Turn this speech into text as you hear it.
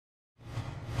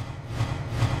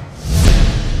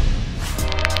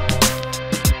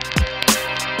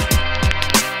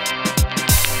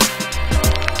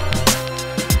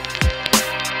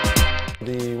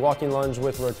walking lunge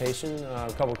with rotation.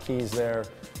 A couple keys there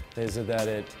is that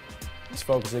it's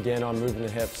focused again on moving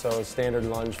the hips. So standard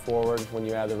lunge forward, when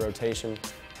you add the rotation,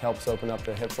 helps open up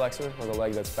the hip flexor or the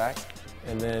leg that's back,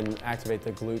 and then activate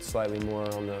the glutes slightly more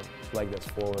on the leg that's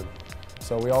forward.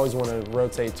 So we always want to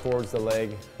rotate towards the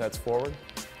leg that's forward.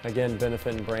 Again,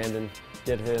 benefiting Brandon,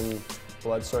 get him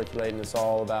blood circulating. It's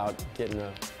all about getting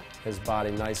his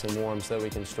body nice and warm so that we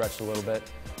can stretch a little bit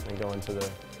and go into the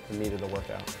meat of the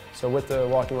workout. So with the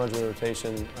walking lunge with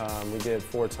rotation, we did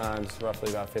 4 times, roughly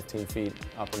about 15 feet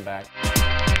up and back.